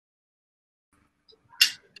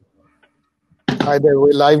Hi there,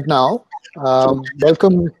 we're live now.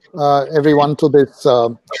 Welcome everyone to this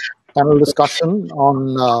panel discussion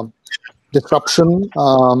on disruption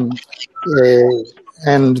and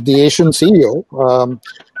the Asian CEO,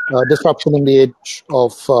 disruption in the age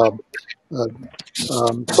of... so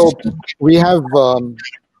we have a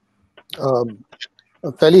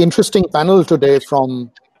fairly interesting panel today from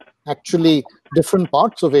actually different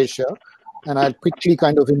parts of Asia, and I'll quickly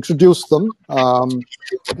kind of introduce them.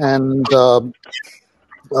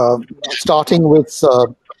 Starting with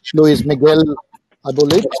Luis Miguel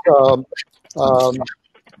Aboitiz.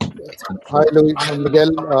 Hi, Luis Miguel.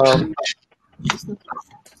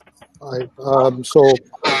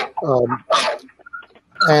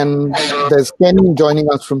 And there's Ken joining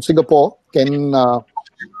us from Singapore. Ken,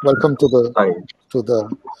 welcome to the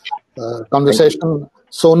conversation.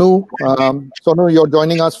 Sonu, you're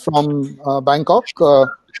joining us from Bangkok.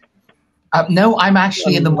 No, I'm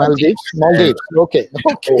actually in the Maldives. Maldives. Okay.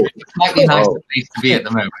 Slightly nicer place to be at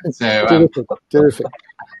the moment. So terrific.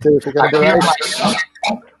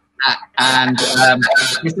 And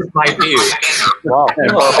this is my view. Wow. Sorry,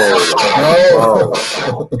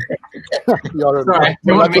 you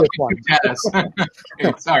want to make me jealous.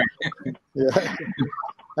 Sorry. Yeah.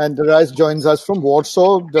 And Dariusz joins us from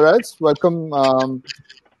Warsaw. Dariusz, welcome.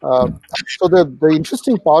 So the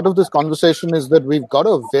interesting part of this conversation is that we've got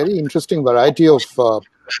a very interesting variety of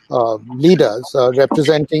leaders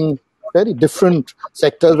representing very different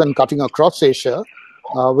sectors and cutting across Asia.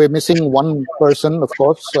 We're missing one person, of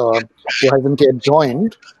course, who hasn't yet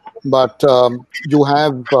joined, but you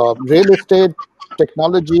have real estate,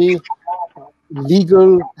 technology,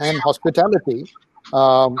 legal, and hospitality.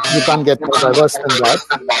 You can't get more diverse than that.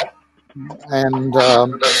 And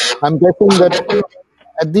I'm guessing that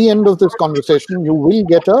at the end of this conversation, you will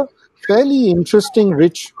get a fairly interesting,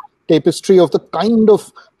 rich tapestry of the kind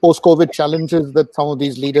of post-COVID challenges that some of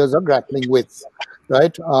these leaders are grappling with,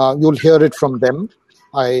 right? You'll hear it from them.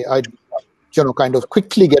 I kind of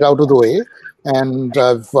quickly get out of the way, and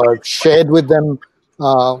I've shared with them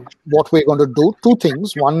what we're going to do. Two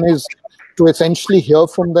things. One is to essentially hear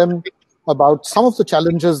from them about some of the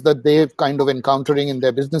challenges that they're kind of encountering in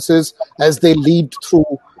their businesses as they lead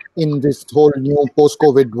through in this whole new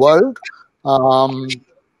post-COVID world.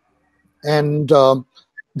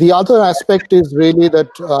 The other aspect is really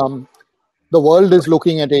that the world is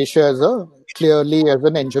looking at Asia clearly as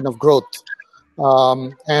an engine of growth.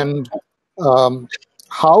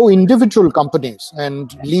 How individual companies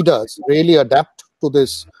and leaders really adapt to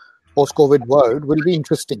this post-COVID world will be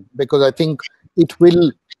interesting, because I think it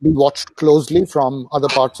will be watched closely from other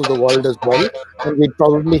parts of the world as well. And we'd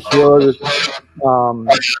probably hear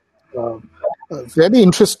very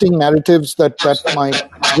interesting narratives that might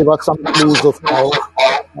give us some clues of how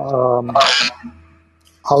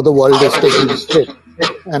the world is taking shape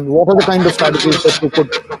and what are the kind of strategies that we could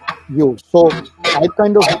use. So I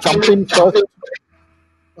kind of jump in first.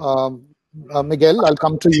 Miguel, I'll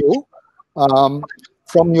come to you.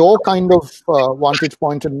 From your kind of vantage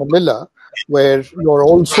point in Manila, where you're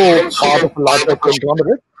also part of a larger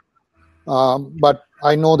conglomerate, but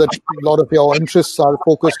I know that a lot of your interests are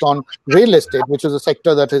focused on real estate, which is a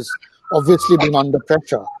sector that has obviously been under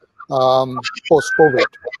pressure post-COVID.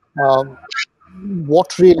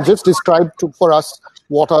 Just describe for us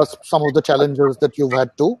what are some of the challenges that you've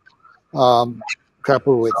had to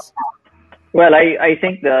grapple with? Well, I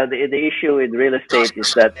think the issue with real estate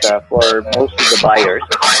is that for most of the buyers,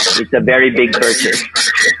 it's a very big purchase.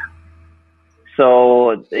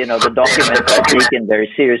 So, the documents are taken very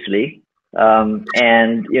seriously. And,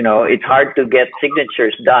 it's hard to get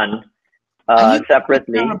signatures done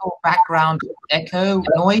separately. Terrible background echo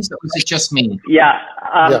noise, or is it just me? Yeah,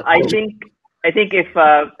 I think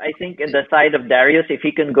in the side of Dariusz, if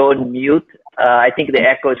he can go and mute, I think the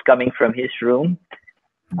echo is coming from his room.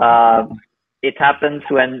 It happens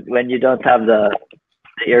when you don't have the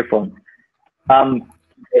earphone.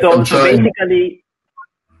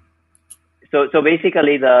 So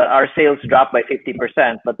basically, our sales dropped by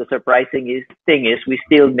 50%, but the surprising thing is we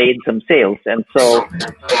still made some sales. And so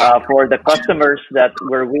for the customers that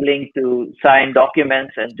were willing to sign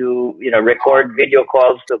documents and do, record video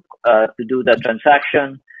calls to do the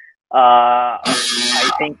transaction, I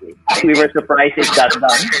think we were surprised it got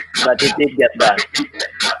done, but it did get done.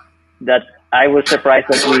 That I was surprised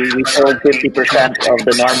that we sold 50% of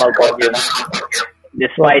the normal volume.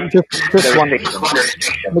 Despite just one thing.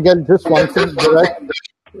 Miguel, just one thing.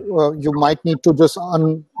 You might need to just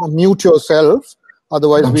unmute yourself,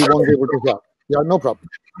 otherwise we won't be able to hear. Yeah, no problem.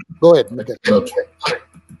 Go ahead, Miguel.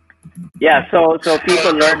 Yeah, so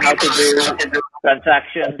people learn how to do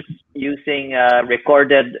transactions using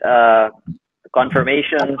recorded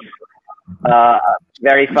confirmations,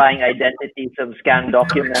 verifying identities of scanned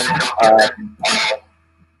documents,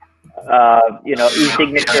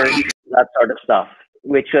 e-signatures, that sort of stuff,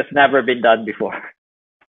 which has never been done before.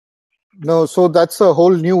 No, so that's a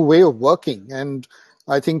whole new way of working. And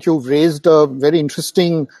I think you've raised a very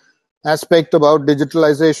interesting aspect about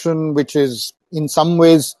digitalization, which is in some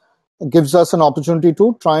ways gives us an opportunity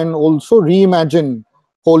to try and also reimagine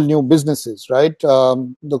whole new businesses, right?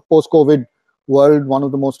 The post-COVID world, one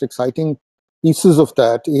of the most exciting pieces of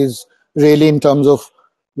that is really in terms of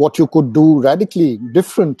what you could do radically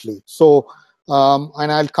differently. So,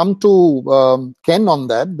 and I'll come to Ken on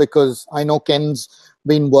that, because I know Ken's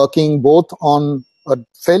been working both on a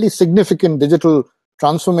fairly significant digital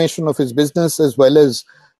transformation of his business, as well as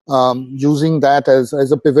using that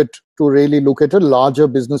as a pivot to really look at a larger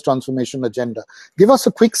business transformation agenda. Give us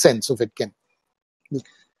a quick sense of it, Ken.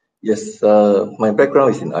 Yes, my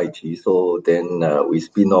background is in IT, so then we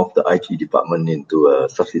spin off the IT department into a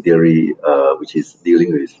subsidiary which is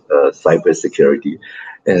dealing with cyber security.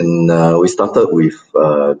 And we started with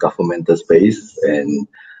governmental space, and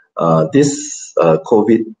this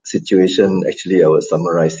COVID situation, actually I will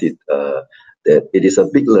summarize it, that it is a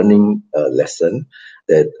big learning lesson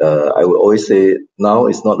that I will always say now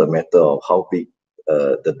it's not a matter of how big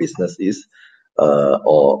the business is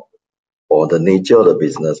or the nature of the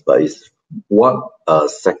business, but it's what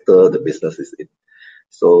sector the business is in.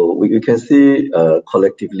 So we can see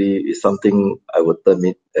collectively is something I would term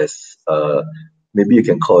it as maybe you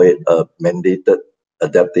can call it a mandated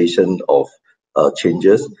adaptation of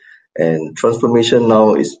changes. And transformation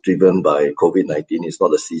now is driven by COVID-19. It's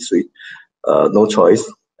not a C-suite. No choice.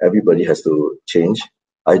 Everybody has to change.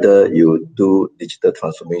 Either you do digital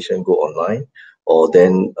transformation, go online, or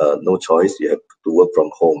then no choice, you have to work from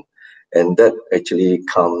home. And that actually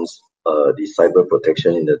comes the cyber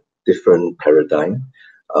protection in a different paradigm.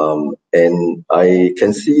 And I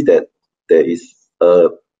can see that there is a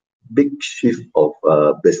big shift of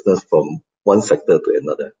business from one sector to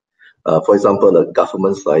another. For example, the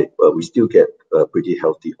government side, we still get pretty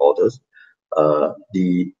healthy orders.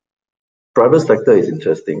 The private sector is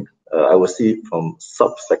interesting. I will see it from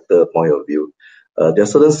sub-sector point of view. There are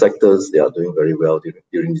certain sectors they are doing very well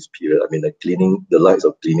during this period. I mean, the likes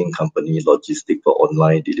of cleaning company, logistic for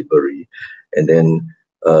online delivery, and then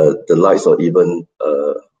the likes of even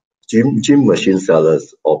gym machine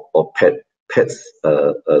sellers or pets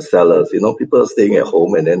sellers. People are staying at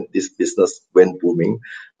home, and then this business went booming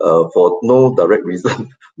for no direct reason,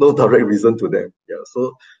 to them. Yeah.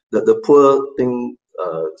 So the poor thing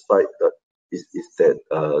side is that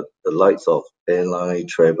the likes of airline,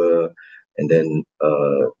 travel, and then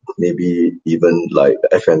maybe even like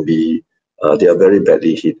F&B, they are very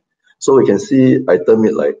badly hit. So we can see, I term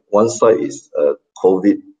it like one side is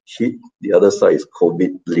COVID hit, the other side is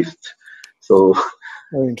COVID lift. So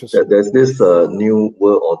very interesting. There's this new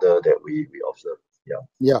world order that we observe.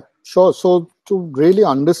 Yeah, sure. So to really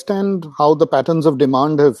understand how the patterns of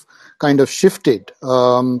demand have kind of shifted,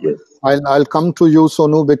 yes. I'll come to you,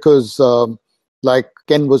 Sonu, because like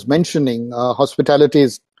Ken was mentioning, hospitality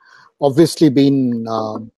is obviously been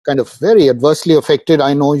kind of very adversely affected.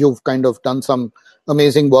 I know you've kind of done some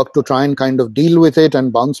amazing work to try and kind of deal with it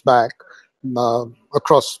and bounce back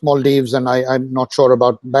across Maldives, and I'm not sure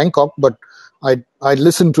about Bangkok, but I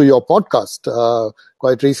listened to your podcast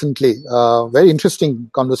quite recently. Very interesting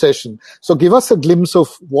conversation. So give us a glimpse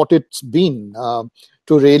of what it's been to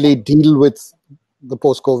really deal with the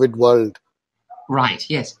post-COVID world. Right,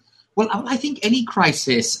 yes. Well, I think any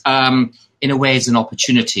crisis, in a way, is an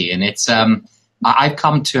opportunity. And it's I've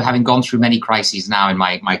come to, having gone through many crises now in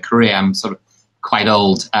my career, I'm sort of quite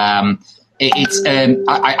old. I've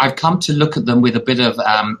come to look at them with a bit of,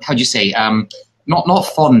 how do you say, not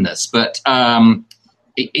fondness, but,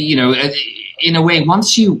 in a way,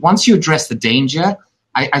 once you address the danger,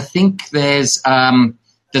 I think there's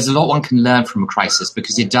a lot one can learn from a crisis,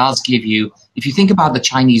 because it does give you, if you think about the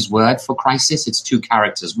Chinese word for crisis, it's two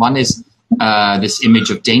characters. One is this image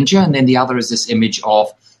of danger, and then the other is this image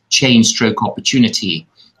of change/opportunity.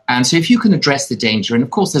 And so if you can address the danger, and of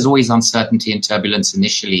course there's always uncertainty and turbulence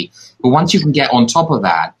initially, but once you can get on top of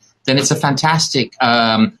that, then it's a fantastic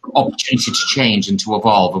opportunity to change and to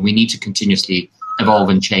evolve, and we need to continuously evolve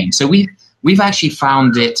and change. So we've actually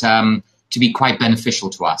found it to be quite beneficial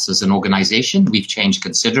to us as an organization. We've changed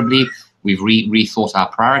considerably. We've rethought our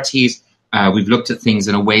priorities. We've looked at things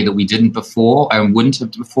in a way that we didn't before and wouldn't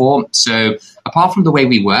have before. So apart from the way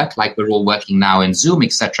we work, like we're all working now in Zoom,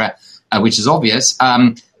 etc., which is obvious,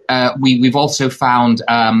 we've also found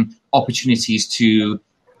opportunities to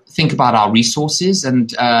think about our resources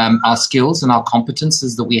and our skills and our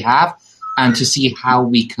competences that we have, and to see how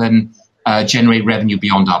we can generate revenue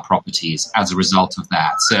beyond our properties as a result of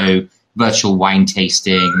that. So virtual wine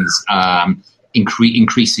tastings,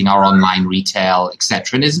 increasing our online retail,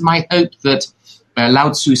 etc. And it's my hope that Lao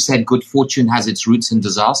Tzu said good fortune has its roots in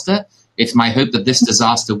disaster. It's my hope that this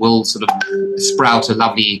disaster will sort of sprout a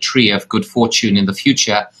lovely tree of good fortune in the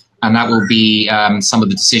future. And that will be some of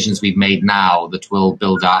the decisions we've made now that will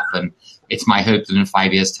build up. And it's my hope that in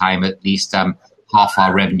 5 years' time, at least half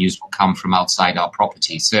our revenues will come from outside our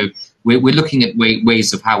property. So we're looking at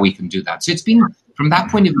ways of how we can do that. So it's been, from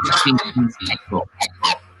that point of view, it's been insightful.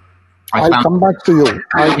 I'll come back to you.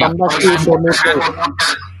 I'll come back to you, Sonu.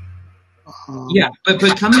 Yeah,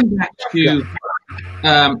 but coming back to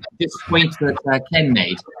this point that Ken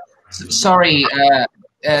made. Sorry,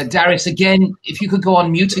 Dariusz, again, if you could go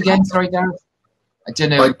on mute again. Sorry, Dariusz. I don't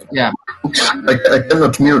know. I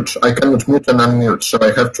cannot mute. I cannot mute and unmute, so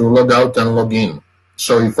I have to log out and log in.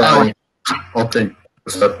 So if I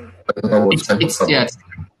don't know what's going on.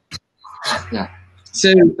 Yeah.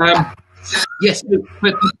 So yes,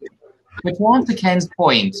 but to answer Ken's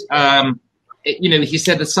point, he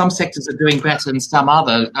said that some sectors are doing better and some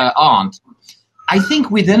other aren't. I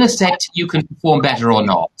think within a sector you can perform better or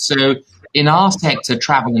not. So in our sector,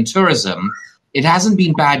 travel and tourism, it hasn't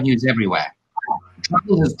been bad news everywhere.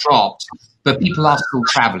 Travel has dropped, but people are still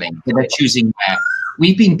traveling. They're choosing where.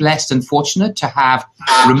 We've been blessed and fortunate to have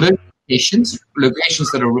remote locations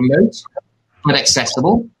that are remote but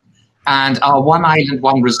accessible, and our one island,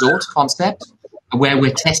 one resort concept, where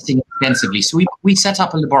we're testing extensively. So we set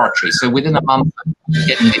up a laboratory. So within a month,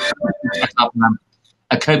 we set up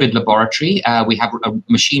a COVID laboratory. We have a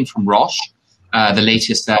machine from Roche, the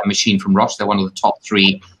latest machine from Roche. They're one of the top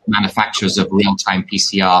 3 manufacturers of real-time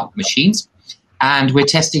PCR machines. And we're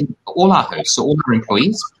testing all our hosts. So all our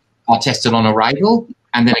employees are tested on arrival,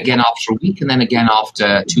 and then again after a week, and then again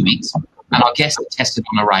after 2 weeks. And our guests are tested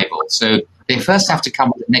on arrival. So they first have to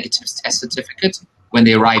come with a negative test certificate when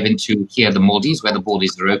they arrive into here, the Maldives, where the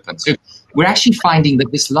borders are open. So we're actually finding that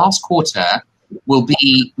this last quarter will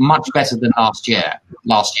be much better than last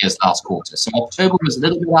year's last quarter. So October was a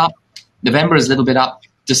little bit up, November is a little bit up,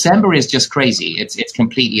 December is just crazy. It's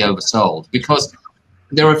completely oversold because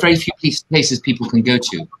there are very few places people can go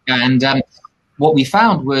to. And what we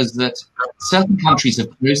found was that certain countries have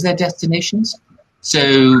closed their destinations.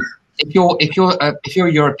 So if you're a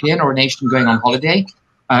European or a nation going on holiday,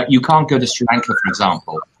 you can't go to Sri Lanka, for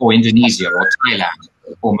example, or Indonesia, or Thailand,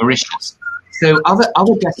 or Mauritius. So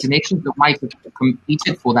other destinations that might have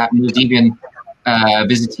competed for that Maldivian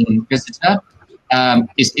visitor,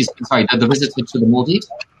 the visitor to the Maldives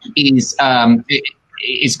is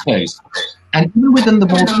closed. And even within the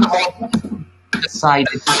Maldives,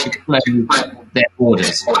 decided to close their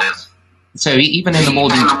borders. So even in the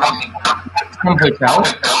Maldives, some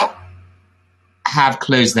hotels have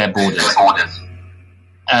closed their borders.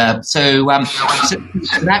 So that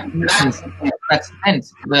meant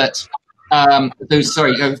that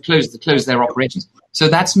closed their operations. So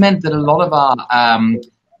that's meant that a lot of our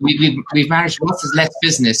we've managed, whilst there's less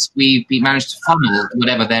business, we managed to funnel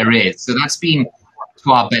whatever there is. So that's been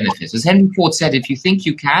to our benefit. As Henry Ford said, if you think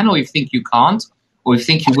you can, or you think you can't, or you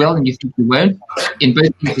think you will and you think you won't, in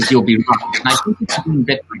both cases you'll be right. And I think it's been a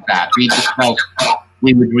bit like that. We just felt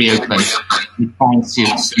we would reopen, we'd find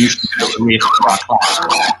solutions for our clients,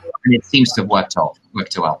 and it seems to have worked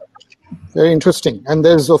well. Very interesting. And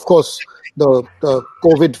there's, of course, the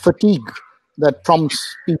COVID fatigue that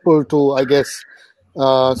prompts people to, I guess,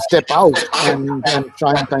 step out and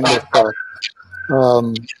try and kind of,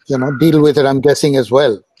 deal with it, I'm guessing, as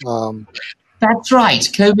well. That's right.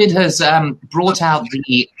 COVID has brought out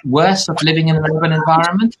the worst of living in an urban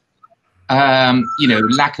environment.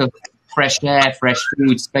 Lack of fresh air, fresh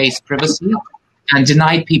food, space, privacy, and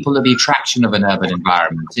denied people of the attraction of an urban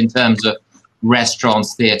environment in terms of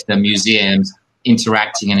restaurants, theatre, museums,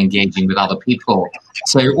 interacting and engaging with other people.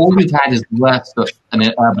 So all we've had is the worst of an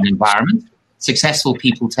urban environment. Successful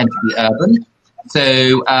people tend to be urban.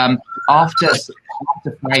 So after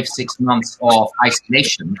 5-6 months of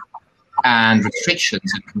isolation and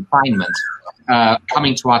restrictions and confinement,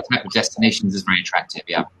 coming to our type of destinations is very attractive,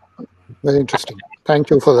 yeah. Very interesting. Thank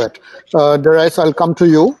you for that. Dariusz, I'll come to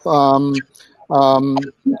you.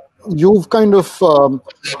 You've kind of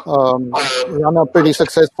run a pretty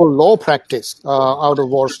successful law practice out of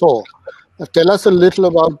Warsaw. Tell us a little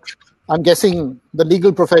about, I'm guessing the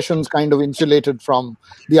legal profession's kind of insulated from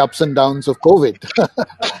the ups and downs of COVID.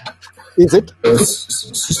 Is it?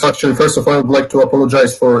 Actually, first of all, I'd like to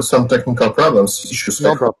apologize for some technical problems, issues.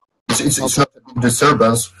 No problem. It's not a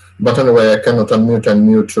disturbance, But anyway, I cannot unmute and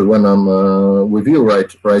mute when I'm with you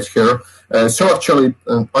right here. So actually,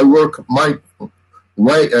 I work my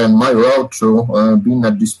way and my road to being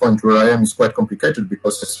at this point where I am is quite complicated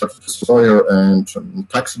because I started as a lawyer and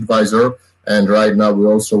tax advisor, and right now we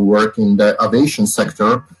also work in the aviation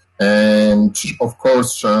sector. And of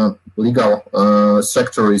course, legal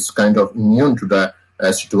sector is kind of immune to the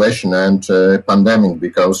situation and pandemic,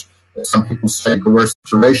 because some people say the worse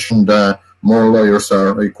situation, the more lawyers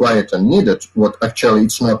are required and needed. What actually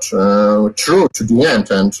it's not true to the end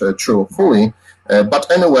and true fully.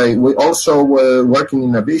 But anyway, we also working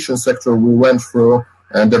in aviation sector. We went through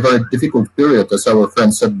the very difficult period, as our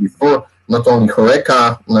friend said before. Not only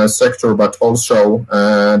HoReCa sector, but also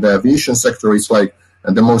the aviation sector is like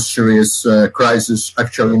the most serious crisis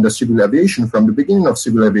actually in the civil aviation from the beginning of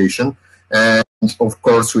civil aviation. And of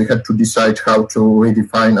course, we had to decide how to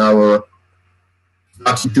redefine our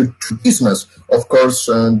attitude to business. Of course,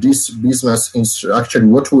 this business is actually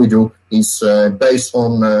what we do is based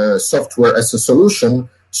on software as a solution.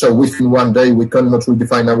 So within one day, we cannot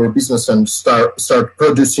redefine our business and start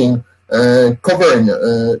producing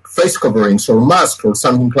face coverings or masks or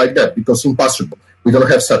something like that, because impossible. We don't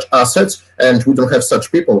have such assets, and we don't have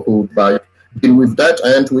such people who deal with that,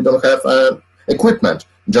 and we don't have equipment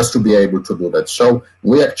just to be able to do that. So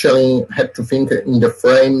we actually had to think in the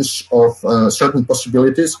frames of certain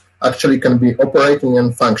possibilities actually can be operating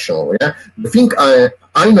and functional. Yeah? The thing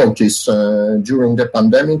I noticed during the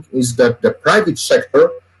pandemic is that the private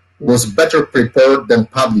sector was better prepared than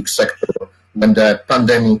public sector when the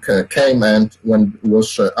pandemic came and when it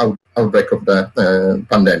was outbreak of the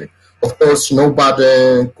pandemic. Of course,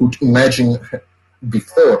 nobody could imagine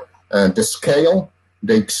before the scale,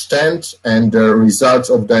 the extent, and the results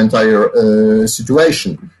of the entire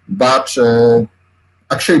situation. But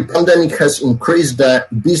actually, pandemic has increased the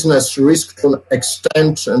business risk to an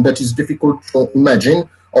extent that is difficult to imagine.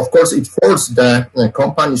 Of course, it forced the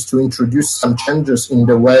companies to introduce some changes in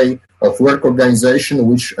the way of work organization,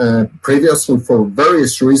 which previously, for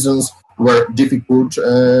various reasons, were difficult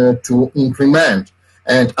to implement.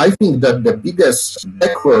 And I think that the biggest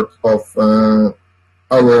backward of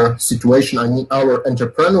our situation, I mean our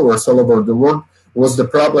entrepreneurs all over the world, was the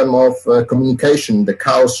problem of communication, the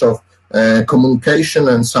chaos of communication,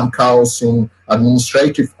 and some chaos in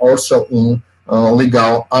administrative, also in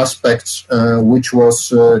legal aspects, which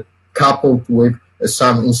was coupled with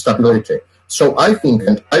some instability. So I think,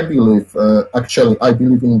 and I believe, actually I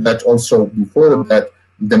believe in that also before, that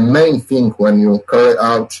the main thing when you carry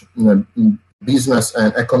out business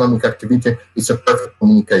and economic activity is a perfect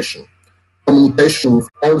communication. Communication with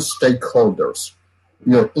all stakeholders,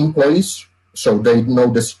 your employees, so they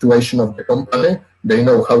know the situation of the company, they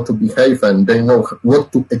know how to behave, and they know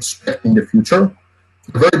what to expect in the future.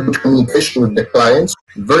 Very good communication with the clients,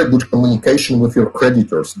 very good communication with your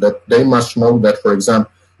creditors, that they must know that, for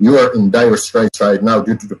example, you are in dire straits right now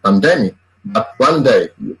due to the pandemic, but one day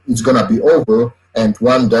it's going to be over, and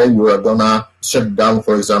one day we are going to shut down,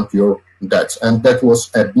 for example, your debts. And that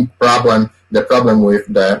was a big problem, the problem with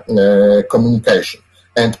the communication.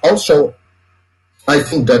 And also, I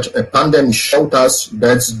think that a pandemic showed us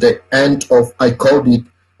that's the end of, I called it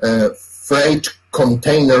freight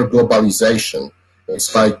container globalization.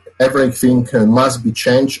 It's like everything must be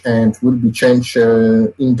changed and will be changed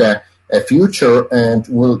in the future, and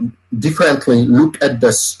will differently look at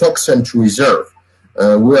the stocks and reserve.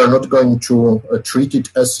 We are not going to treat it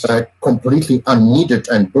as completely unneeded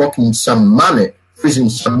and blocking some money, freezing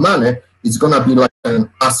some money. It's going to be like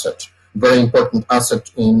an asset, very important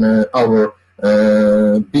asset in our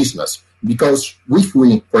business. Because if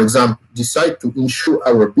we, for example, decide to insure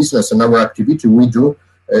our business and our activity, we do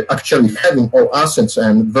actually having all assets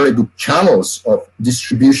and very good channels of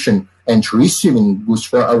distribution and receiving goods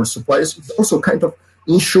for our suppliers. It's also kind of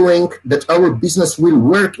ensuring that our business will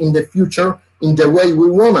work in the future in the way we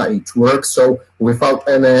want it to work, so without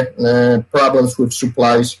any problems with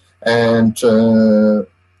supplies and so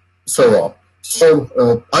on.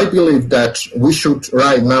 So I believe that we should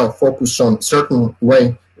right now focus on certain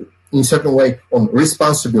way on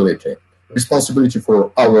responsibility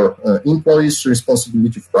for our employees,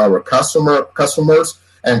 responsibility for our customers,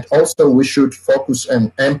 and also we should focus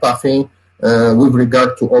on empathy with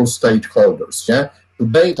regard to all stakeholders. Yeah,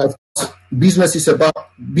 today business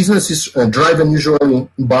is driven usually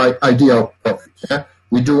by idea of profit. Yeah?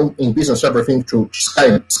 We do in business everything to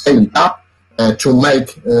scale it up, to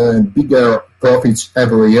make bigger profits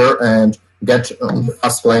every year and get on the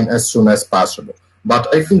fast lane as soon as possible. But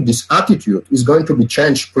I think this attitude is going to be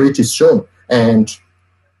changed pretty soon, and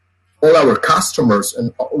all our customers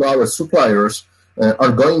and all our suppliers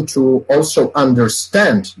are going to also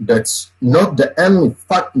understand that's not the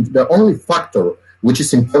only factor which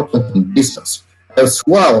is important in business. As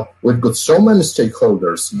well, we've got so many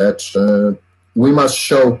stakeholders that we must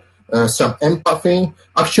show some empathy.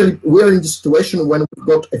 Actually, we are in the situation when we've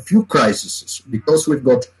got a few crises, because we've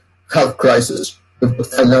got health crisis, we've got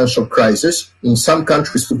financial crisis. In some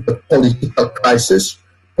countries, we've got political crisis,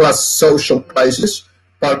 plus social crisis,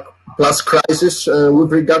 plus crisis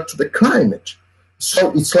with regard to the climate.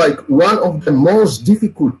 So it's like one of the most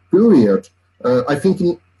difficult period, I think,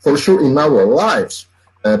 for sure in our lives.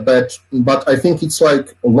 But I think it's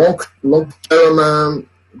like long term.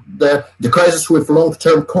 The crisis with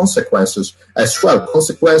long-term consequences as well,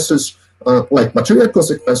 consequences like material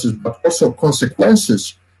consequences, but also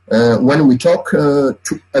consequences when we talk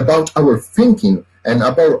about our thinking and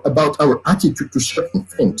about our attitude to certain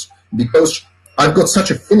things. Because I've got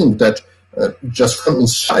such a feeling that just from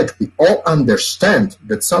inside we all understand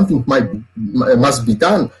that something must be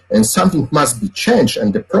done and something must be changed,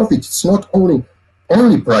 and the profit is not only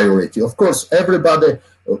priority. Of course, everybody.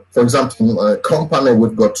 For example, in a company,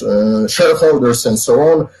 we've got shareholders and so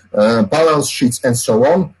on, balance sheets and so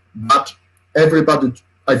on, but everybody,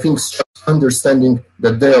 I think, is understanding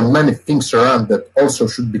that there are many things around that also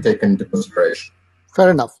should be taken into consideration.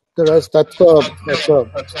 Fair enough. That's a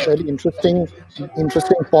very interesting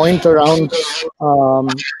point around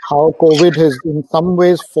how COVID has in some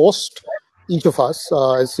ways forced each of us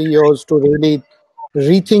as CEOs to really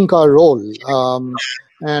rethink our role.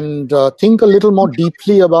 And think a little more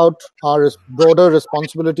deeply about our broader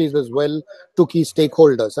responsibilities as well to key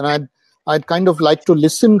stakeholders. And I'd kind of like to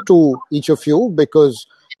listen to each of you, because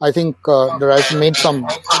I think Dariusz made some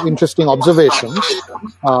interesting observations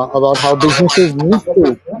about how businesses need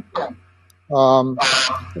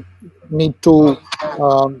to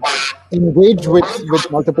engage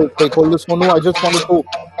with multiple stakeholders. Sonu, I just wanted to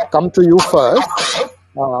come to you first.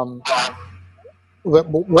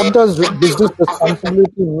 What does business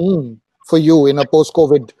responsibility mean for you in a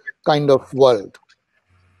post-COVID kind of world?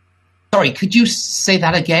 Sorry, could you say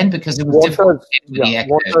that again? Because it was difficult.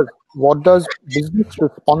 What does business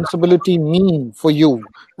responsibility mean for you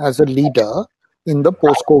as a leader in the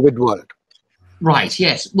post-COVID world? Right,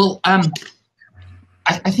 yes. Well, I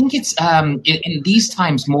think it's in these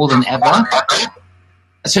times more than ever.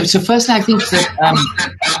 So firstly, I think that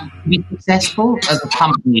to be successful as a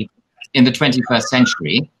company in the 21st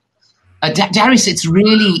century. Dariusz, it's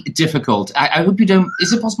really difficult. I hope you don't...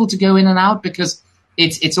 Is it possible to go in and out? Because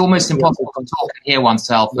it's almost impossible to talk and hear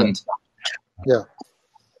oneself. And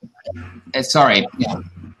sorry. Yeah.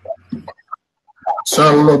 So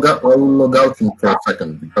I'll log out for a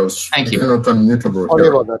second, because thank you. You're not unmutable. Sorry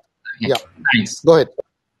about that. Yeah. Thanks. Go ahead.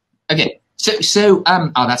 Okay. So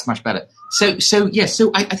that's much better. So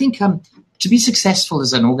I think to be successful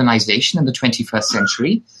as an organization in the 21st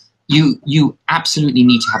century, you absolutely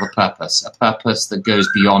need to have a purpose that goes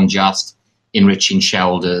beyond just enriching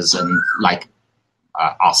shareholders and like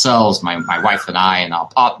ourselves, my wife and I and our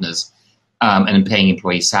partners, and paying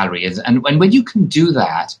employee salaries. And when you can do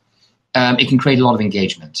that, it can create a lot of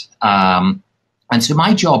engagement. And so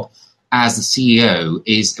my job as the CEO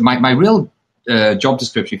is, my real job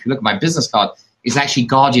description, if you look at my business card, is actually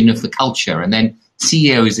guardian of the culture. And then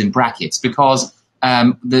CEO is in brackets, because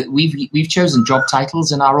we've chosen job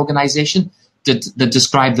titles in our organization that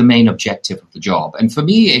describe the main objective of the job. And for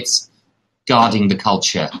me, it's guarding the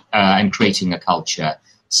culture and creating a culture.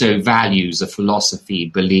 So values, a philosophy,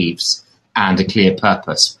 beliefs, and a clear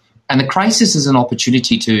purpose. And the crisis is an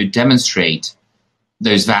opportunity to demonstrate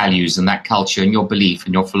those values and that culture and your belief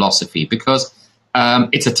and your philosophy, because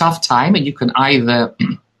it's a tough time and you can either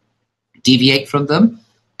deviate from them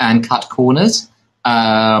and cut corners,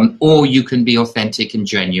 or you can be authentic and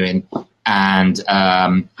genuine and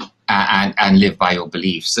live by your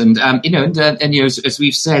beliefs. And as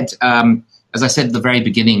we've said, as I said at the very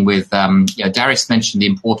beginning, with Dariusz mentioned the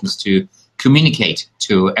importance to communicate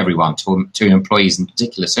to everyone, to employees in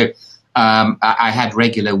particular. So I had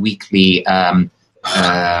regular weekly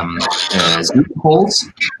Zoom calls.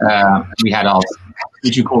 We had our,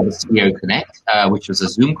 which you call the CEO Connect, which was a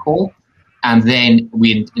Zoom call. And then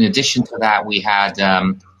in addition to that, we had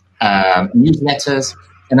newsletters.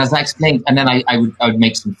 And as I explained, and then I would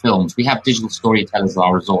make some films. We have digital storytellers at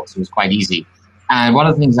our resort, so it was quite easy. And one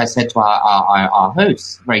of the things I said to our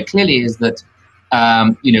hosts very clearly is that,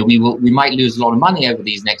 we might lose a lot of money over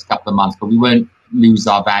these next couple of months, but we won't lose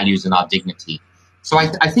our values and our dignity. So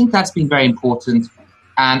I think that's been very important.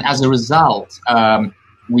 And as a result, I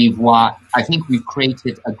think we've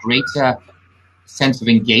created a greater sense of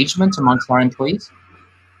engagement amongst our employees.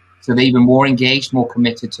 So they're even more engaged, more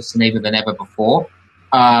committed to Soneva than ever before.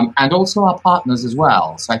 And also our partners as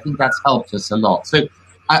well. So I think that's helped us a lot. So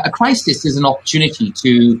a crisis is an opportunity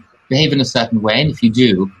to behave in a certain way. And if you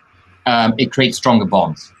do, it creates stronger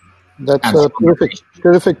bonds. That's a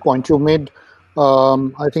terrific point. You made,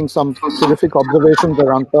 I think, some terrific observations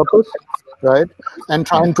around purpose, right? And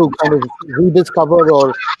trying to kind of rediscover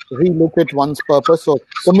or relook at one's purpose or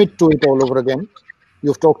commit to it all over again.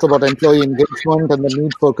 You've talked about employee engagement and the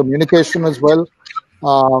need for communication as well,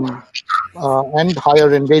 and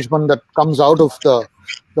higher engagement that comes out of the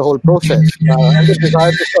whole process, and the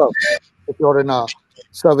desire to serve if you're in a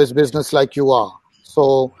service business like you are.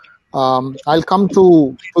 So I'll come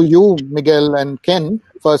to you, Miguel and Ken,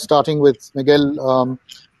 first starting with Miguel.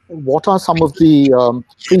 What are some of the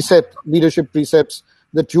leadership precepts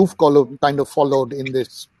that you've kind of followed in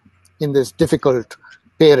this difficult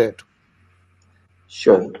period?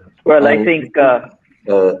 Sure. Well, I think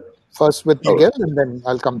first with Miguel, and then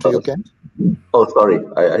I'll come to you, Ken. Oh, sorry,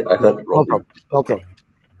 I heard wrong. No problem.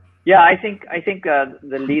 Yeah, I think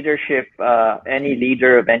the leadership, any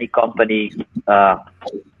leader of any company,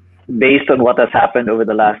 based on what has happened over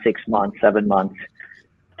the last 6 months, 7 months,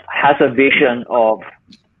 has a vision of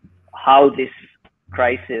how this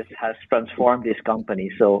crisis has transformed his company.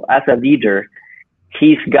 So as a leader,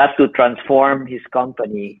 he's got to transform his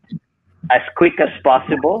company as quick as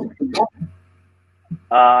possible,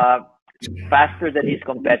 faster than his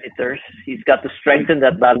competitors. He's got to strengthen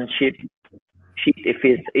that balance sheet if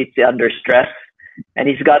it's under stress. And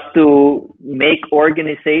he's got to make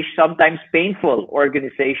sometimes painful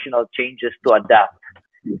organizational changes to adapt.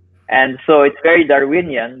 And so it's very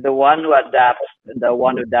Darwinian. The one who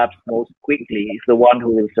adapts most quickly is the one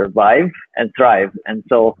who will survive and thrive. And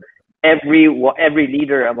so every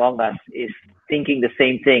leader among us is thinking the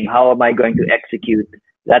same thing. How am I going to execute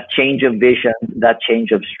that change of vision, that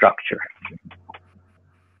change of structure?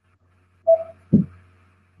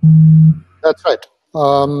 That's right.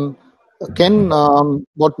 Ken,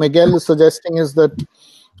 what Miguel is suggesting is that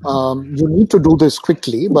you need to do this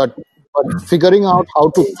quickly, but figuring out how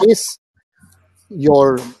to pace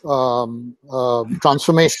your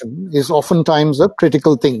transformation is oftentimes a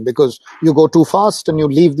critical thing, because you go too fast and you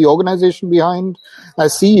leave the organization behind.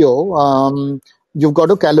 As CEO, you've got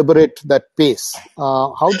to calibrate that pace.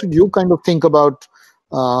 How did you kind of think about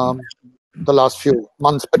the last few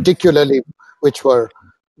months, particularly, which were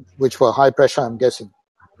high pressure, I'm guessing?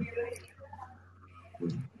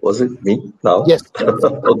 Was it me now? Yes.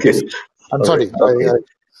 Okay. I'm sorry. Okay.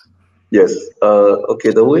 Yes. Okay.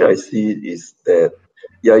 The way I see it is that,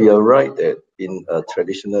 yeah, you're right that in a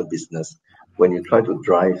traditional business, when you try to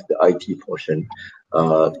drive the IT portion,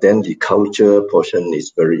 then the culture portion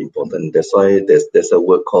is very important. That's why there's a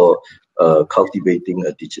word called cultivating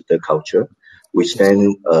a digital culture, which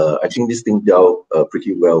then I think this thing dealt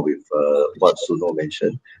pretty well with what Sonu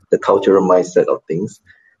mentioned, the cultural mindset of things.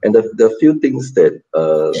 And the few things that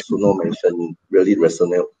Sonu mentioned really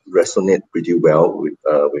resonate pretty well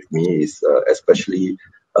with me is especially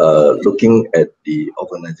looking at the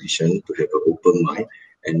organization to have an open mind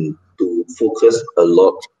and to focus a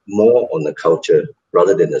lot more on the culture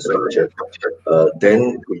rather than the structure.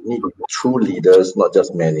 Then we need true leaders, not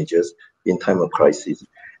just managers, in time of crisis.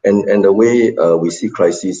 And the way we see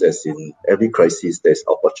crisis, as in every crisis, there's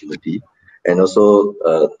opportunity. And also,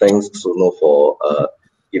 thanks Sonu for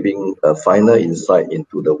giving a final insight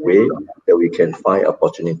into the way that we can find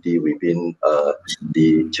opportunity within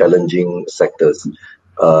the challenging sectors.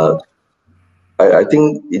 I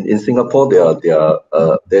think in Singapore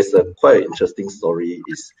there's a quite interesting story.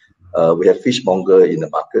 Is we have fishmonger in the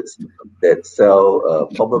markets that sell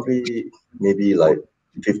probably maybe like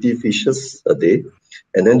 50 fishes a day,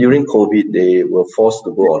 and then during COVID they were forced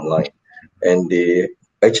to go online, and they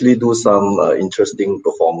actually do some interesting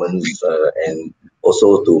performance and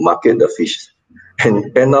also to market the fish.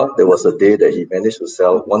 And end up there was a day that he managed to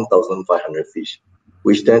sell 1,500 fish,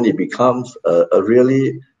 which then it becomes a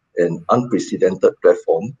really an unprecedented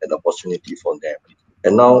platform and opportunity for them.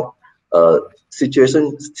 And now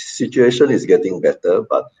situation is getting better,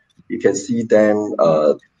 but you can see them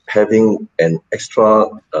having an extra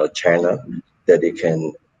channel that they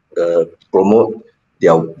can promote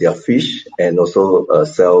their fish and also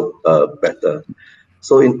sell better.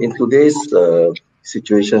 So in today's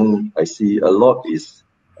situation, I see a lot is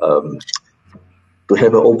to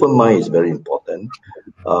have an open mind is very important.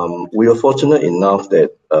 We are fortunate enough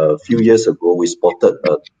that a few years ago we spotted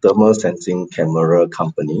a thermal sensing camera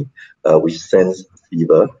company which sensed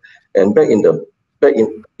fever, and back in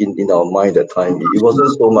our mind at the time, it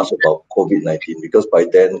wasn't so much about COVID-19, because by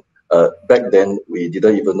then back then we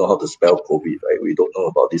didn't even know how to spell COVID, right? We don't know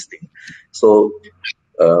about this thing. So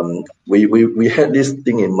we had this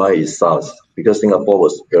thing in mind is SARS, because Singapore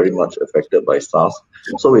was very much affected by SARS.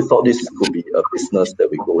 So we thought this could be a business that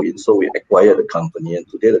we go in. So we acquired the company, and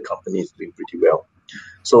today the company is doing pretty well.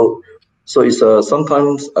 So it's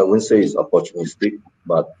sometimes I wouldn't say it's opportunistic,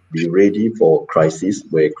 but be ready for crisis,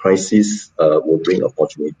 where crisis will bring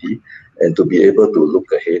opportunity, and to be able to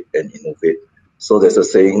look ahead and innovate. So there's a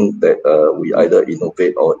saying that we either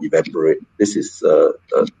innovate or evaporate. This is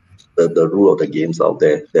the rule of the games out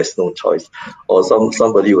there. There's no choice. Or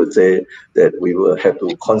somebody would say that we will have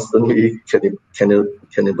to constantly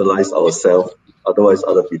cannibalize ourselves, otherwise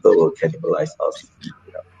other people will cannibalize us.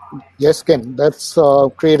 Yes, Ken, that's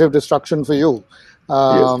creative destruction for you.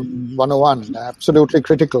 101, absolutely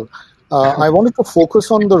critical. I wanted to focus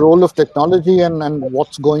on the role of technology and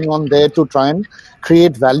what's going on there to try and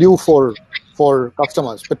create value for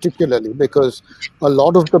customers, particularly because a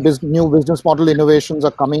lot of the new business model innovations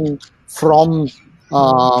are coming from,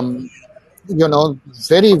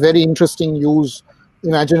 very, very interesting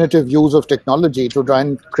imaginative use of technology to try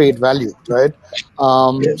and create value, right?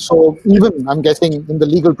 So even, I'm guessing, in the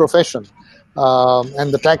legal profession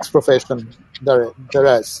and the tax profession,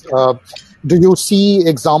 do you see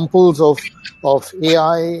examples of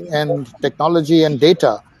AI and technology and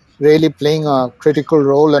data really playing a critical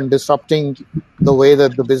role and disrupting the way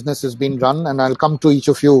that the business is being run? And I'll come to each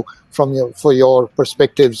of you for your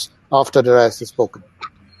perspectives after Dariusz has spoken.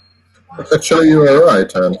 Actually, you are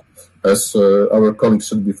right. And as our colleague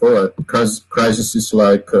said before, crisis is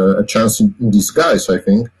like a chance in disguise, I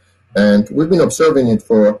think. And we've been observing it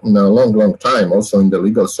for a long, long time, also in the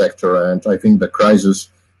legal sector. And I think the crisis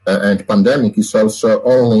and pandemic is also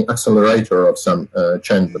only accelerator of some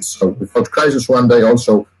changes. So without crisis, one day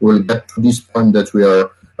also we'll get to this point that we are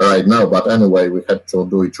right now. But anyway, we had to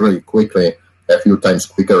do it really quickly, a few times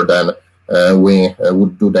quicker than we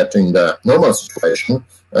would do that in the normal situation.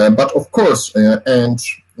 But of course, and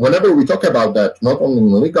whenever we talk about that, not only in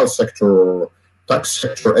the legal sector or tax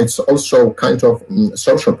sector, it's also kind of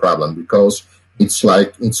social problem, because it's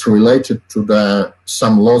related to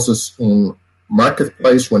some losses in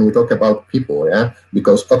marketplace when we talk about people,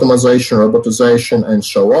 because automation, robotization, and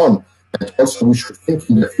so on. And also we should think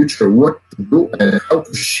in the future what to do and how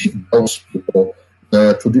to shift those people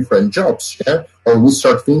to different jobs, or we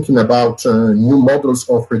start thinking about new models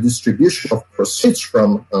of redistribution of proceeds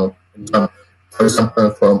from, for example,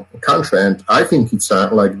 from a country. And I think it's a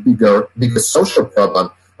bigger social problem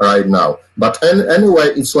right now. But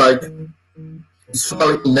anyway, it's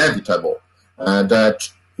really inevitable that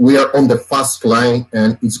we are on the fast line,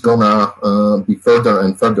 and it's gonna be further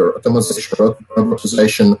and further automation,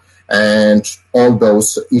 robotization, and all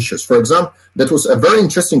those issues. For example, that was a very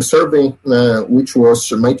interesting survey which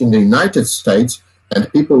was made in the United States,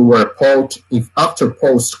 and people were polled if after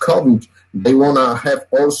post-COVID they wanna have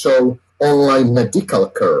also online medical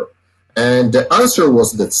care. And the answer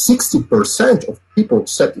was that 60% of people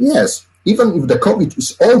said yes, even if the COVID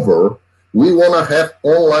is over, we wanna have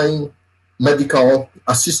online medical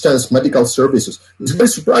assistance, medical services. It's very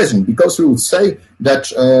surprising, because we would say that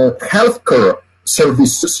healthcare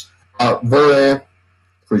services are very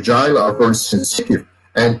fragile, are very sensitive.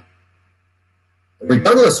 And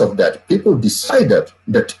regardless of that, people decided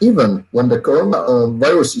that even when the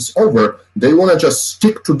coronavirus is over, they want to just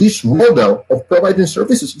stick to this model of providing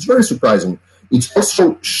services. It's very surprising. It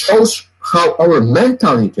also shows how our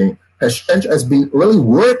mentality has changed, has been really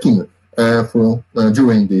working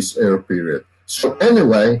during this period. So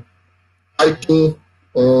anyway, IT,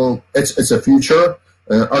 it's a future,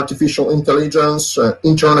 artificial intelligence,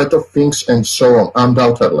 Internet of Things, and so on,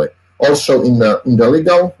 undoubtedly. Also in the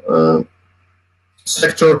legal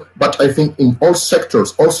sector, but I think in all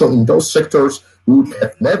sectors, also in those sectors, we would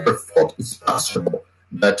have never thought it's possible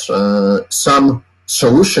that some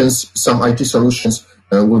IT solutions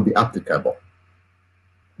will be applicable.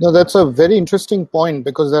 No, that's a very interesting point,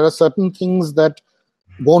 because there are certain things that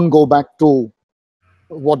won't go back to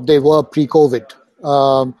what they were pre-COVID.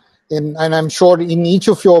 And I'm sure in each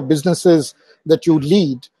of your businesses that you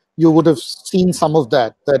lead, you would have seen some of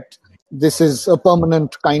that this is a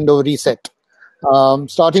permanent kind of reset.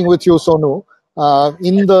 Starting with you, Sonu,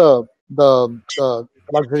 in the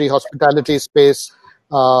luxury hospitality space,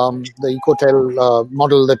 the Ecotel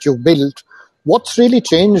model that you've built, what's really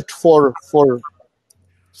changed for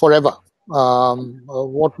forever?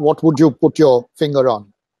 What would you put your finger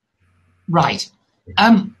on? Right.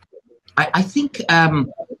 I think,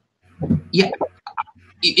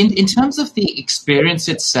 in terms of the experience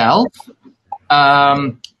itself,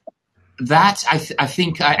 that I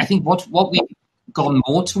think what gone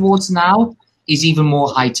more towards now is even more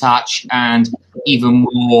high touch and even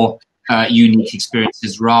more unique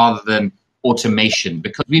experiences rather than automation,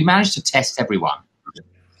 because we managed to test everyone.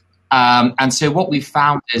 And so what we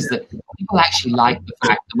found is that people actually like the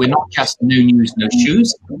fact that we're not just no news, no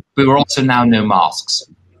shoes, but we're also now no masks.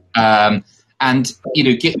 And, you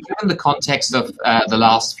know, given the context of the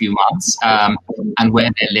last few months and where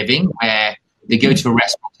they're living, where they go to a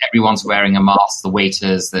restaurant, everyone's wearing a mask, the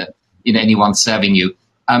waiters, anyone serving you.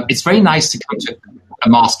 It's very nice to come to a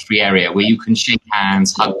mask-free area where you can shake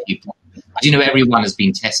hands, hug people. But, you know, everyone has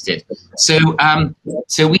been tested. So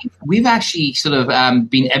we've actually sort of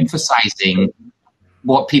been emphasizing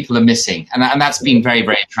what people are missing. And that's been very,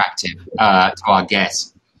 very attractive to our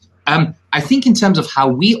guests. I think in terms of how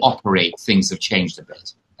we operate, things have changed a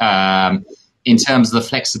bit. In terms of the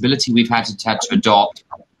flexibility we've had to adopt,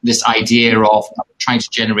 this idea of trying to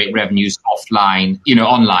generate revenues offline,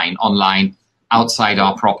 online, outside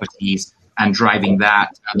our properties, and driving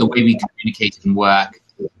that, the way we communicate and work,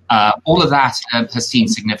 all of that has seen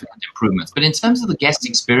significant improvements. But in terms of the guest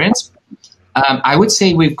experience, I would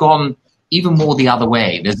say we've gone even more the other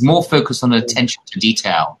way. There's more focus on attention to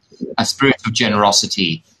detail, a spirit of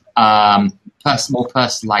generosity, more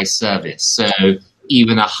personalized service. So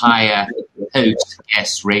even a higher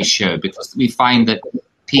host-guest ratio, because we find that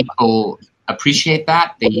people appreciate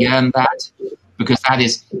that, they yearn that, because that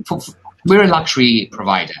is, we're a luxury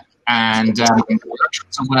provider. And luxury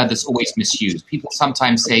is a word that's always misused. People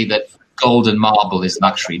sometimes say that gold and marble is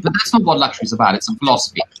luxury, but that's not what luxury is about. It's a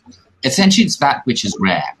philosophy. Essentially, it's that which is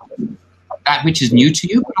rare, that which is new to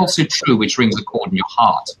you, but also true, which rings a chord in your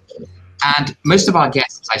heart. And most of our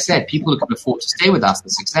guests, as I said, people who can afford to stay with us,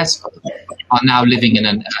 the successful, are now living in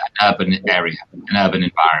an urban area, an urban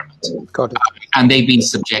environment. Got it. And they've been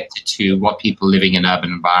subjected to what people living in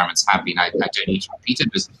urban environments have been. I don't need to repeat it,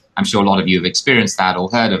 because I'm sure a lot of you have experienced that or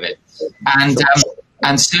heard of it.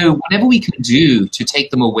 And so whatever we can do to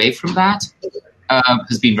take them away from that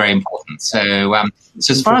has been very important. So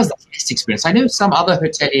as far as the guest experience, I know some other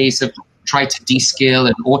hoteliers have tried to de-skill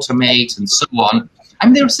and automate and so on. I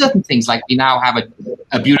mean, there are certain things, like we now have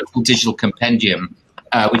a beautiful digital compendium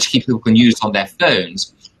which people can use on their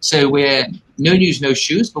phones. So we're no news, no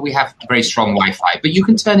shoes, but we have very strong Wi-Fi. But you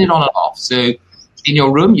can turn it on and off. So in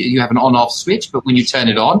your room, you have an on-off switch, but when you turn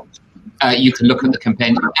it on, you can look at the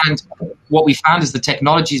compendium. And what we found is the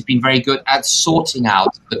technology has been very good at sorting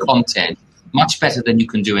out the content, much better than you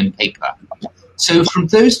can do in paper. So from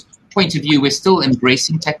those point of view, we're still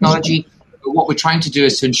embracing technology, but what we're trying to do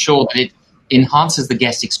is to ensure that it enhances the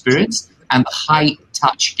guest experience and the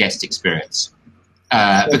high-touch guest experience.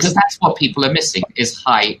 Because that's what people are missing, is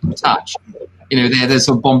high touch. You know, they're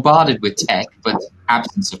sort of bombarded with tech, but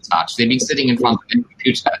absence of touch. They've been sitting in front of the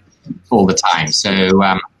computer all the time.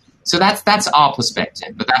 So that's our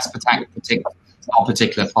perspective, but that's our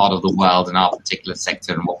particular part of the world and our particular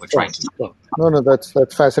sector and what we're trying to do. No, that's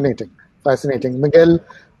fascinating. Fascinating. Miguel,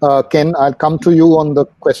 Ken, I'll come to you on the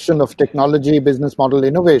question of technology, business model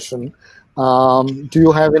innovation. Do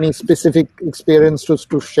you have any specific experience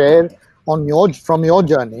to share from your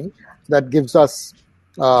journey that gives us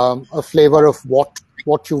a flavor of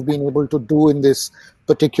what you've been able to do in this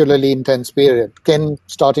particularly intense period? Ken,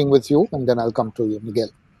 starting with you, and then I'll come to you, Miguel.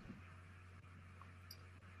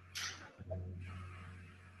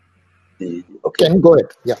 Okay. Ken, go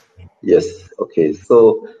ahead. Yeah. Yes. Okay.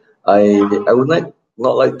 So I would not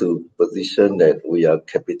like to position that we are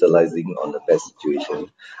capitalizing on the best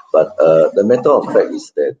situation, but the matter of fact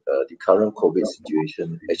is that the current COVID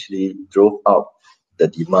situation actually drove up the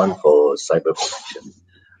demand for cyber protection.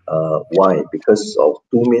 Why? Because of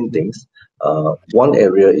two main things. One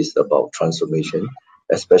area is about transformation,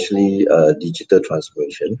 especially digital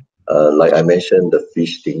transformation. Like I mentioned, the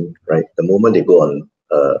fish thing, right? The moment they go on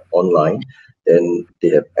online, then they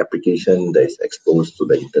have application that is exposed to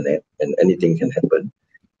the internet, and anything can happen.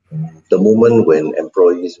 The moment when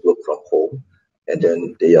employees work from home, and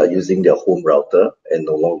then they are using their home router, and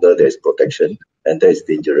no longer there is protection, and that is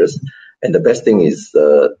dangerous. And the best thing is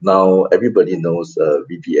now everybody knows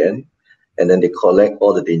VPN, and then they collect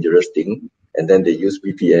all the dangerous things, and then they use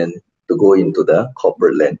VPN to go into the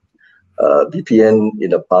corporate land. VPN in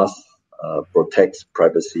the past protects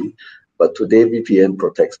privacy, but today VPN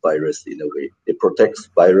protects virus in a way. It protects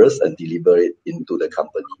virus and deliver it into the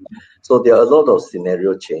company. So there are a lot of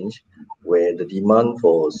scenario change where the demand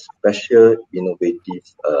for special innovative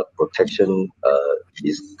protection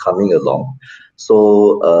is coming along.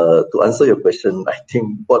 So to answer your question, I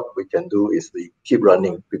think what we can do is we keep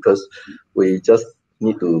running, because we just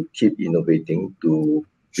need to keep innovating to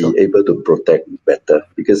be able to protect better.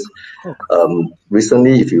 Because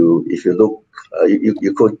recently, if you look,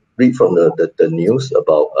 you could read from the news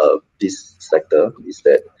about this sector, is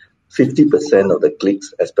that 50% of the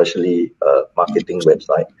clicks, especially marketing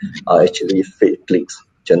website, are actually fake clicks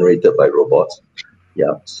generated by robots.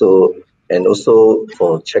 Yeah. So, and also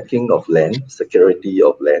for checking of land, security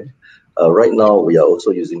of land, right now we are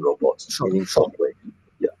also using robots, meaning software.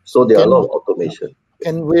 Yeah. So there are a lot of automation.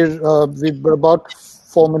 And we're about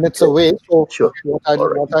 4 minutes away. So Sure. what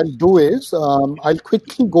I'll do is I'll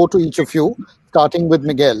quickly go to each of you, starting with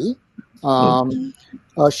Miguel.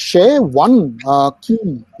 Share one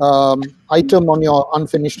key item on your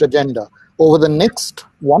unfinished agenda. Over the next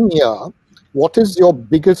 1 year, what is your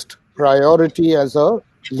biggest priority as a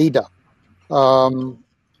leader?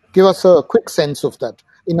 Give us a quick sense of that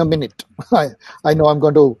in a minute. I know I'm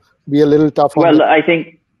going to be a little tough on Well, I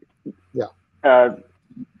think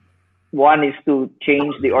one is to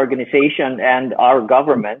change the organization and our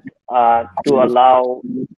government to allow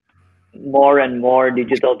more and more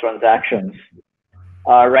digital transactions.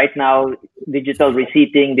 Right now, digital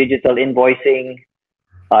receipting, digital invoicing,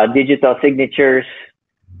 digital signatures,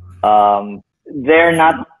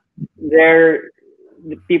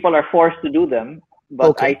 people are forced to do them.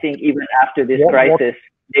 But I think even after this crisis,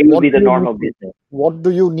 they will be the normal business. What do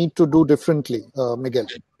you need to do differently, Miguel?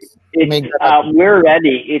 We're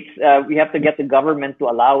ready. We have to get the government to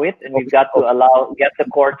allow it, and we've got to get the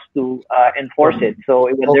courts to enforce it. So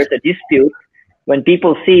when there's a dispute, when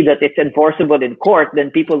people see that it's enforceable in court, then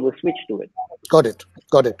people will switch to it. Got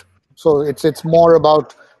it. So it's more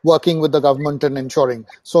about working with the government and ensuring.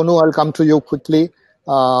 Sonu, I'll come to you quickly.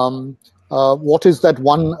 What is that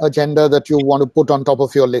one agenda that you want to put on top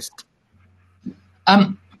of your list?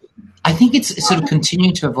 I think it's sort of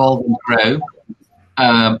continuing to evolve and grow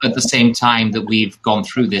at the same time that we've gone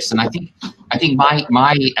through this. And I think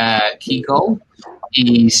my key goal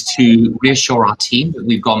is to reassure our team that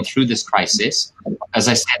we've gone through this crisis. As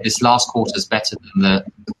I said, this last quarter is better than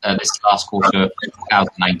this last quarter of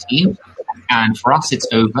 2019. And for us, it's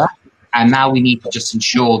over. And now we need to just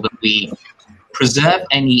ensure that we preserve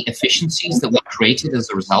any efficiencies that were created as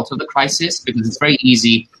a result of the crisis, because it's very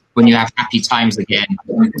easy when you have happy times again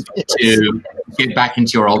to get back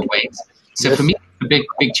into your old ways. So for me, it's a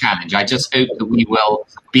big challenge. I just hope that we will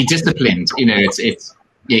be disciplined. You know, it's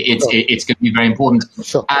going to be very important.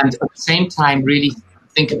 Sure. And at the same time, really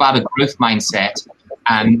think about a growth mindset.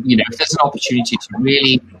 And, you know, if there's an opportunity to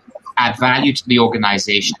really add value to the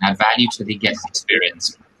organization, add value to the guest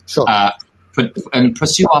experience, sure. And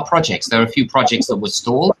pursue our projects. There are a few projects that were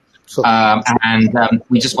stalled. Sure. And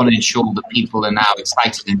we just want to ensure that people are now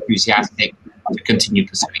excited and enthusiastic to continue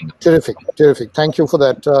pursuing them. Terrific. Thank you for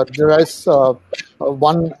that. Dariusz,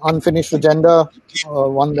 one unfinished agenda,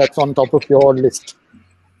 one that's on top of your list.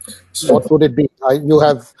 So, what would it be? You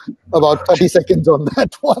have about 30 seconds on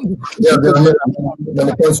that one. Yeah,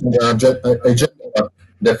 the points on the agenda,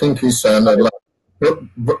 the thing is,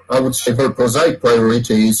 I would say very prosaic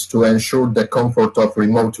priority is to ensure the comfort of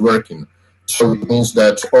remote working. So it means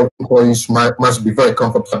that all employees must be very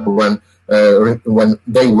comfortable when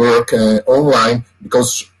they work online,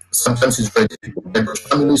 because sometimes it's very difficult. There are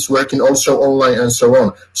families working also online and so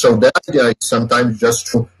on. So the idea is sometimes just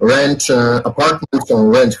to rent apartments or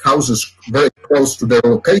rent houses very close to their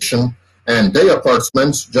location, and their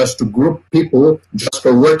apartments just to group people just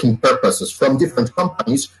for working purposes from different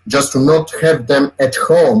companies, just to not have them at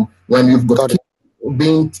home when you've got people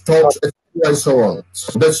being taught and so on.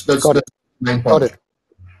 So that's the main point. Got it.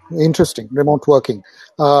 Interesting. Remote working.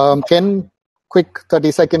 Ken, quick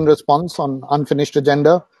 30-second response on unfinished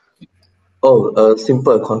agenda.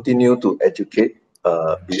 Simple. Continue to educate,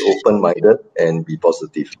 be open-minded, and be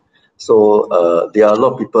positive. So there are a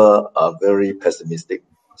lot of people are very pessimistic.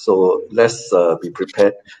 So let's be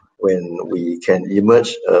prepared when we can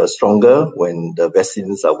emerge stronger when the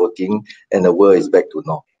vaccines are working and the world is back to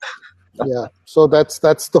normal. Yeah, so that's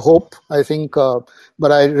the hope, I think.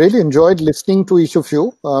 But I really enjoyed listening to each of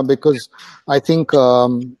you because I think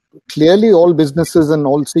clearly all businesses and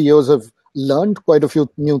all CEOs have learned quite a few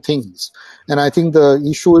new things. And I think the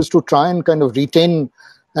issue is to try and kind of retain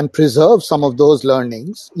and preserve some of those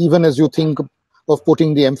learnings, even as you think of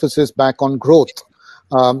putting the emphasis back on growth.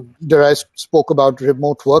 Dariusz spoke about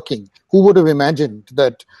remote working. Who would have imagined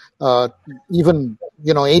that even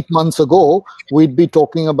 8 months ago, we'd be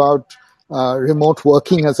talking about remote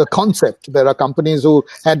working as a concept? There are companies who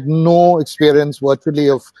had no experience virtually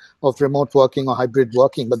of remote working or hybrid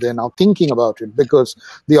working, but they're now thinking about it because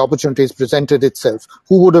the opportunities presented itself.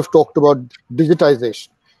 Who would have talked about digitization,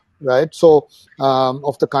 right? So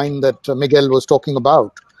of the kind that Miguel was talking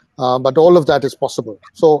about. but all of that is possible.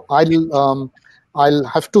 So I'll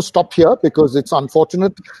have to stop here because it's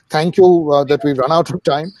unfortunate. Thank you that we've run out of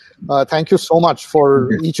time. Thank you so much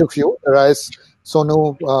for each of you, Dariusz,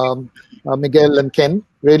 Sonu, Miguel, and Ken.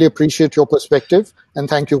 Really appreciate your perspective, and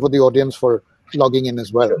thank you for the audience for logging in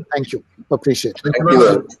as well. Thank you. Appreciate it. Thank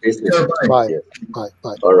you. Bye. Bye.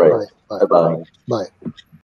 Bye. All right. Bye. Bye. Bye.